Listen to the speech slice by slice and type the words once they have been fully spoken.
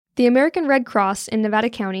The American Red Cross in Nevada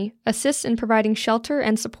County assists in providing shelter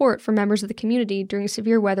and support for members of the community during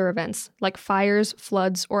severe weather events like fires,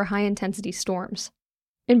 floods, or high-intensity storms.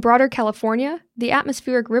 In broader California, the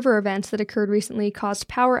atmospheric river events that occurred recently caused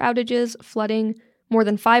power outages, flooding, more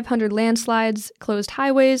than 500 landslides, closed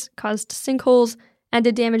highways, caused sinkholes, and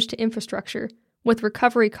did damage to infrastructure, with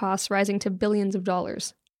recovery costs rising to billions of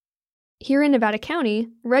dollars. Here in Nevada County,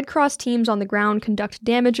 Red Cross teams on the ground conduct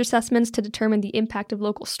damage assessments to determine the impact of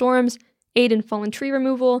local storms, aid in fallen tree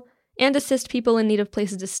removal, and assist people in need of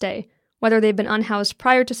places to stay, whether they've been unhoused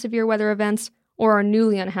prior to severe weather events or are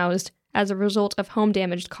newly unhoused as a result of home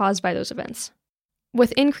damage caused by those events.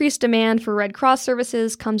 With increased demand for Red Cross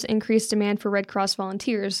services comes increased demand for Red Cross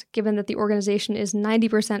volunteers, given that the organization is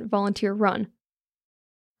 90% volunteer-run.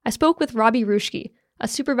 I spoke with Robbie Ruschke, a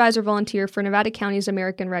supervisor volunteer for Nevada County's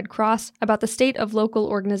American Red Cross, about the state of local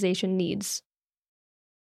organization needs.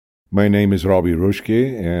 My name is Robbie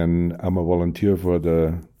Ruschke, and I'm a volunteer for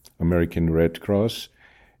the American Red Cross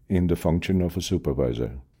in the function of a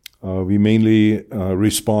supervisor. We mainly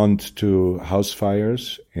respond to house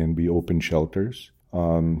fires, and we open shelters.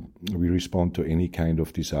 We respond to any kind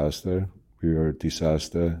of disaster. We are a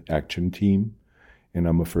disaster action team, and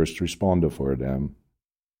I'm a first responder for them.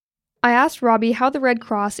 I asked Robbie how the Red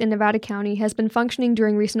Cross in Nevada County has been functioning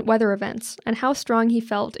during recent weather events and how strong he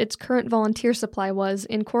felt its current volunteer supply was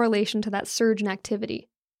in correlation to that surge in activity.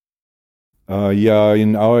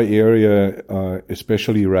 In our area,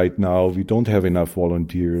 especially right now, we don't have enough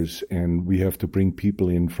volunteers, and we have to bring people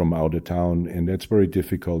in from out of town, and that's very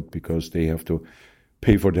difficult because they have to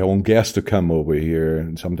pay for their own gas to come over here,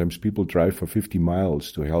 and sometimes people drive for 50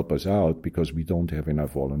 miles to help us out because we don't have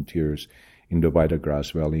enough volunteers in the Wider Grass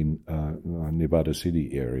Valley, Nevada City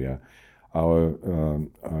area. Our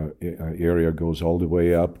area goes all the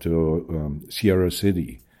way up to Sierra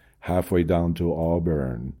City, halfway down to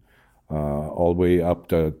Auburn, all the way up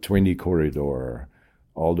the 20 corridor,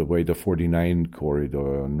 all the way to 49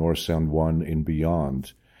 corridor, North San Juan and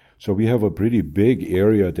beyond. So we have a pretty big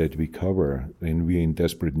area that we cover, and we're in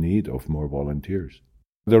desperate need of more volunteers.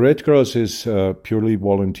 The Red Cross is purely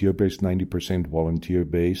volunteer-based, 90%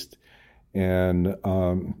 volunteer-based, and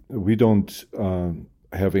we don't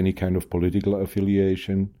have any kind of political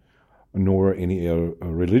affiliation nor any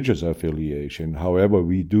religious affiliation. However,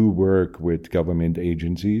 we do work with government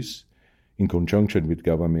agencies, in conjunction with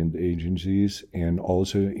government agencies, and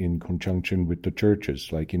also in conjunction with the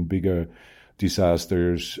churches. Like in bigger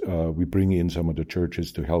disasters, we bring in some of the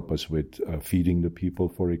churches to help us with feeding the people,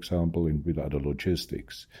 for example, and with other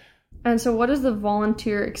logistics. And so what is the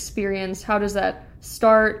volunteer experience? How does that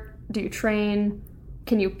start? Do you train?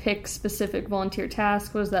 Can you pick specific volunteer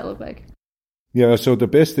tasks? What does that look like? Yeah, so the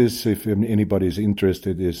best is, if anybody is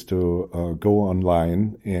interested, is to go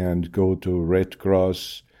online and go to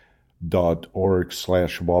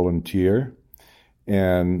redcross.org/volunteer,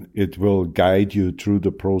 and it will guide you through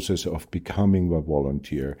the process of becoming a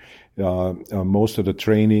volunteer. Most of the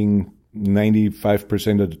training,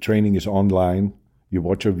 95% of the training is online. You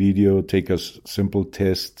watch a video, take a simple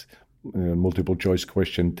test, multiple choice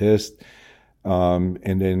question test, and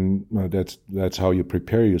then that's how you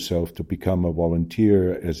prepare yourself to become a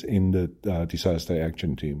volunteer as in the disaster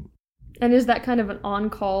action team. And is that kind of an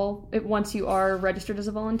on-call once you are registered as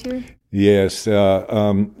a volunteer? Yes,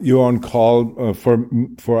 you're on call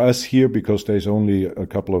for us here because there's only a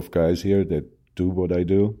couple of guys here that do what I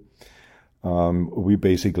do. We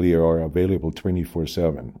basically are available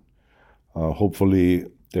 24/7. Hopefully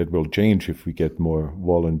that will change if we get more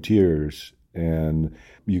volunteers, and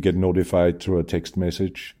you get notified through a text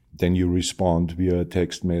message. Then you respond via a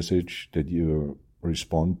text message that you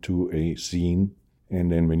respond to a scene. And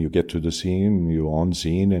then when you get to the scene, you're on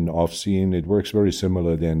scene and off scene. It works very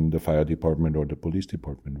similar than the fire department or the police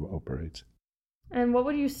department operates. And what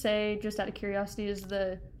would you say, just out of curiosity,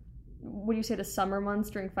 would you say the summer months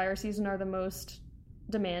during fire season are the most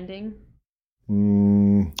demanding?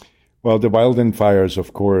 Well, the wildland fires,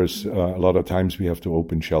 of course, a lot of times we have to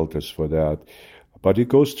open shelters for that. But it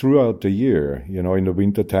goes throughout the year. You know, in the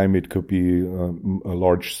wintertime, it could be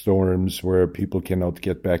large storms where people cannot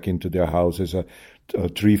get back into their houses. A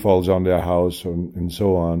tree falls on their house and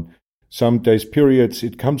so on. Some days, periods,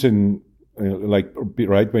 it comes in like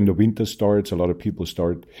right when the winter starts, a lot of people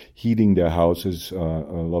start heating their houses. A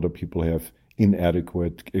lot of people have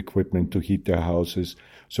inadequate equipment to heat their houses.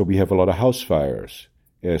 So we have a lot of house fires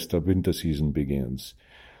as the winter season begins.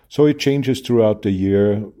 So it changes throughout the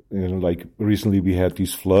year. You know, like recently we had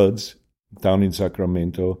these floods down in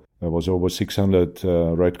Sacramento. There was over 600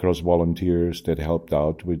 Red Cross volunteers that helped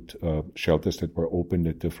out with shelters that were opened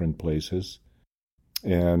at different places.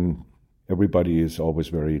 And everybody is always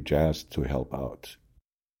very jazzed to help out.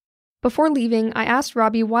 Before leaving, I asked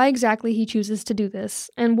Robbie why exactly he chooses to do this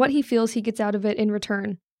and what he feels he gets out of it in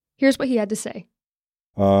return. Here's what he had to say.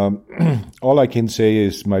 All I can say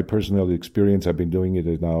is my personal experience. I've been doing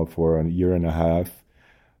it now for a year and a half,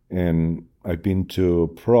 and I've been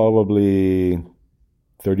to probably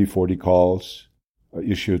 30, 40 calls,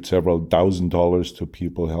 issued several $1,000s to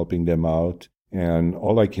people, helping them out. And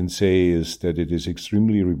all I can say is that it is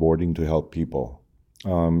extremely rewarding to help people.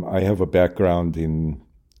 I have a background in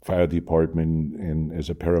fire department and as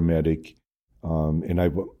a paramedic, and I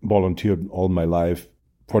volunteered all my life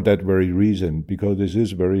for that very reason, because this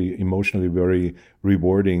is very emotionally very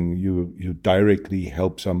rewarding. You directly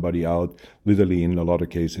help somebody out, literally in a lot of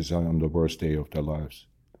cases on the worst day of their lives.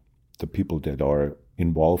 The people that are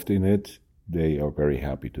involved in it, they are very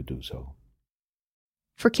happy to do so.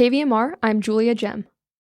 For KVMR, I'm Julia Gem.